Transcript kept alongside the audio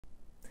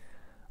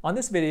On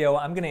this video,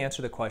 I'm going to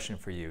answer the question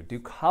for you. Do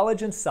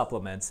collagen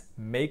supplements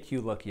make you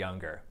look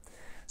younger?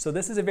 So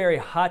this is a very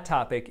hot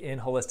topic in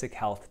holistic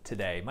health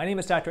today. My name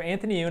is Dr.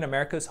 Anthony Youn,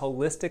 America's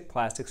holistic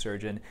plastic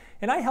surgeon,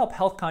 and I help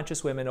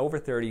health-conscious women over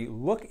 30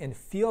 look and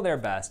feel their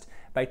best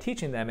by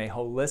teaching them a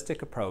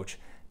holistic approach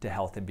to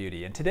health and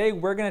beauty. And today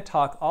we're going to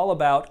talk all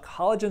about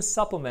collagen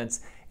supplements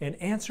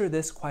and answer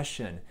this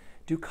question.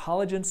 Do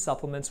collagen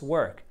supplements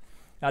work?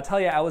 Now, I'll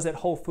tell you, I was at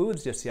Whole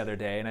Foods just the other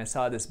day and I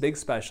saw this big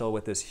special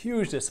with this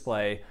huge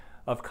display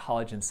of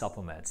collagen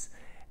supplements.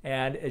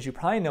 And as you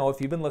probably know, if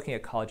you've been looking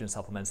at collagen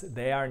supplements,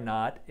 they are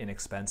not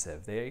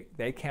inexpensive.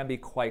 They can be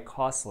quite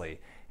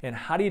costly. And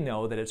how do you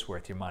know that it's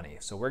worth your money?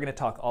 So we're going to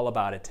talk all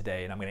about it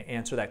today, and I'm going to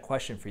answer that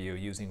question for you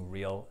using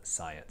real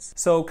science.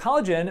 So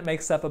collagen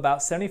makes up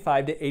about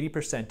 75 to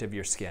 80% of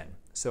your skin.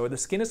 So the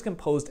skin is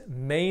composed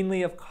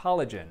mainly of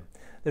collagen.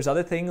 There's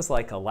other things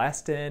like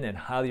elastin and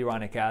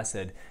hyaluronic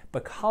acid,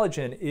 but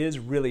collagen is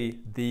really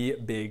the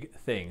big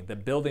thing, the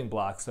building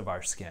blocks of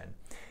our skin.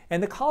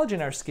 And the collagen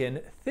in our skin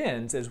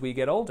thins as we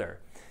get older.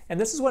 And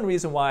this is one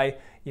reason why,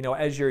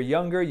 as you're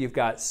younger, you've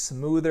got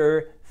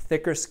smoother,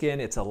 thicker skin.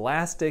 It's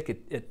elastic.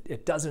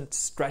 It doesn't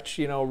stretch,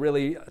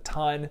 really a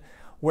ton.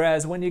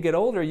 Whereas when you get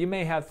older, you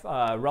may have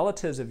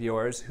relatives of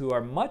yours who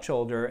are much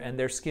older and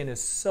their skin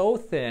is so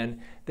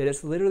thin that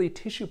it's literally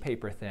tissue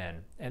paper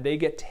thin, and they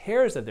get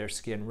tears of their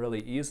skin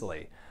really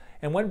easily.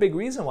 And one big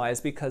reason why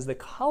is because the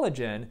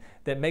collagen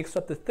that makes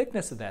up the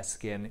thickness of that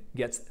skin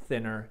gets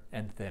thinner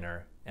and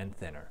thinner and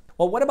thinner.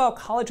 Well, what about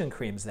collagen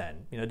creams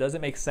then? Does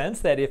it make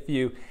sense that if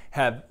you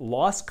have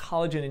lost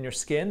collagen in your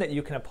skin that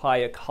you can apply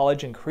a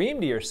collagen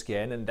cream to your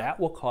skin and that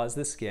will cause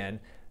the skin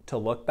to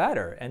look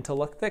better and to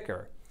look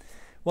thicker?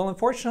 Well,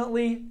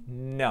 unfortunately,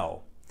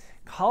 no.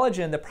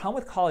 The problem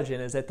with collagen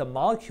is that the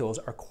molecules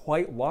are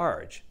quite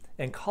large.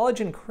 And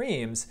collagen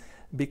creams,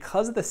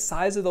 because of the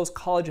size of those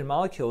collagen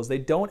molecules, they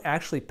don't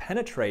actually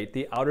penetrate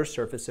the outer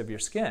surface of your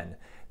skin.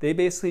 They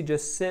basically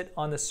just sit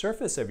on the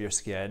surface of your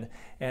skin,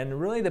 and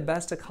really the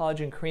best a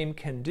collagen cream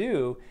can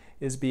do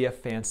is be a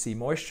fancy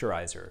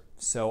moisturizer.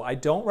 So I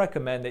don't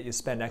recommend that you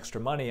spend extra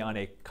money on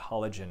a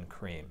collagen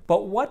cream.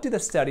 But what do the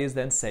studies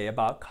then say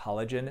about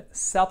collagen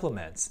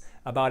supplements,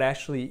 about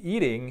actually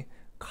eating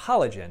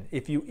collagen?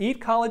 If you eat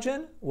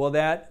collagen, will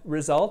that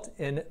result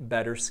in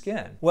better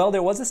skin? Well,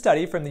 there was a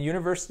study from the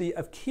University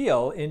of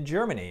Kiel in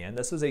Germany, and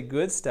this was a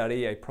good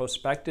study, a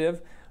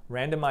prospective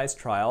randomized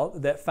trial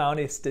that found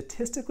a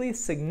statistically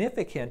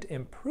significant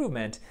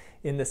improvement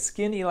in the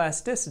skin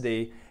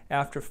elasticity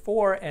after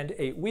 4 and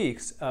 8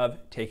 weeks of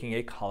taking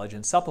a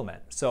collagen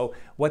supplement. So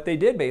what they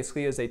did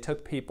basically is they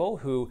took people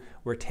who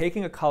were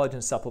taking a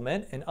collagen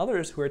supplement and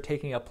others who were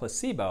taking a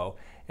placebo,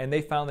 and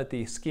they found that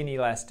the skin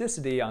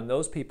elasticity on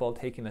those people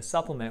taking the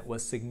supplement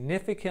was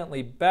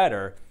significantly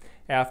better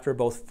after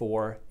both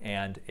 4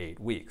 and 8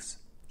 weeks.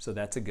 So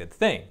that's a good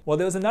thing. Well,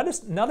 there was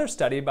another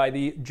study by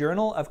the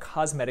Journal of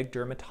Cosmetic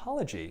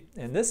Dermatology,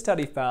 and this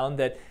study found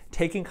that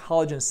taking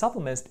collagen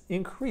supplements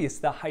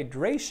increased the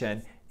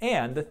hydration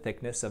and the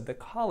thickness of the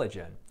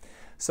collagen.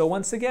 So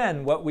once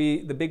again,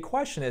 the big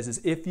question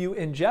is if you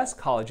ingest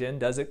collagen,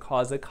 does it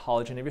cause the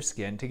collagen of your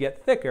skin to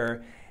get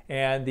thicker?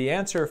 And the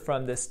answer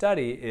from this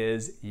study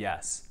is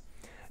yes.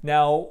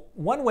 Now,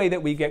 one way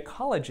that we get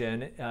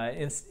collagen,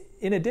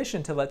 in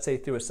addition to, let's say,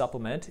 through a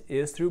supplement,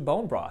 is through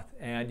bone broth.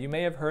 And you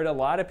may have heard a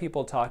lot of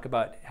people talk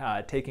about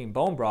taking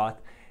bone broth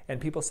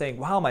and people saying,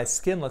 wow, my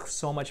skin looks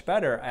so much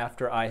better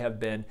after I have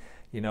been,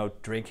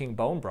 drinking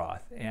bone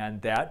broth. And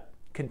that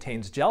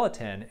contains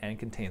gelatin and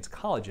contains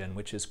collagen,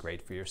 which is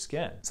great for your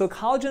skin. So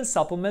collagen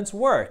supplements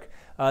work.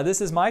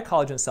 This is my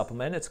collagen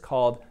supplement. It's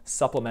called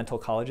Supplemental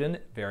Collagen,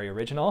 very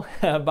original,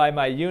 by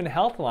my YOUN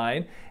Health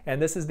line,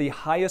 and this is the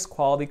highest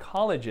quality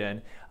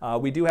collagen.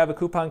 We do have a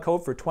coupon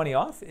code for 20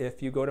 off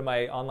if you go to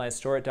my online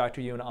store at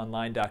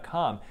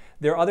dryounonline.com.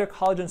 There are other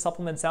collagen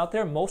supplements out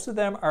there. Most of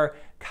them are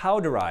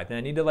cow-derived, and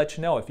I need to let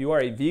you know, if you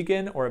are a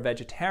vegan or a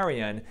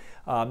vegetarian,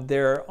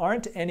 there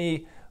aren't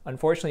any,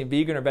 unfortunately,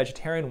 vegan or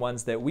vegetarian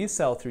ones that we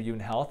sell through YOUN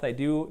Health. I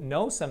do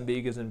know some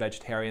vegans and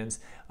vegetarians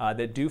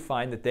that do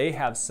find that they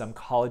have some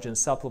collagen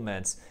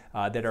supplements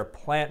that are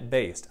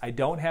plant-based. I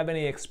don't have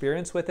any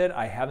experience with it.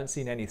 I haven't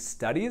seen any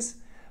studies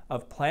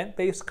of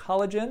plant-based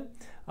collagen,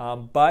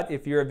 but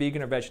if you're a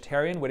vegan or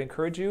vegetarian, would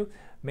encourage you,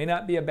 may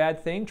not be a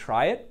bad thing.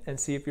 Try it and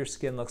see if your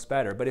skin looks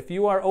better. But if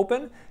you are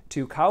open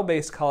to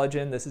cow-based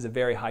collagen, this is a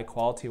very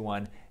high-quality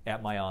one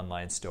at my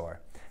online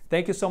store.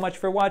 Thank you so much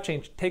for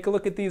watching. Take a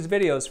look at these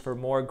videos for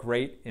more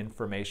great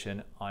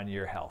information on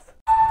your health.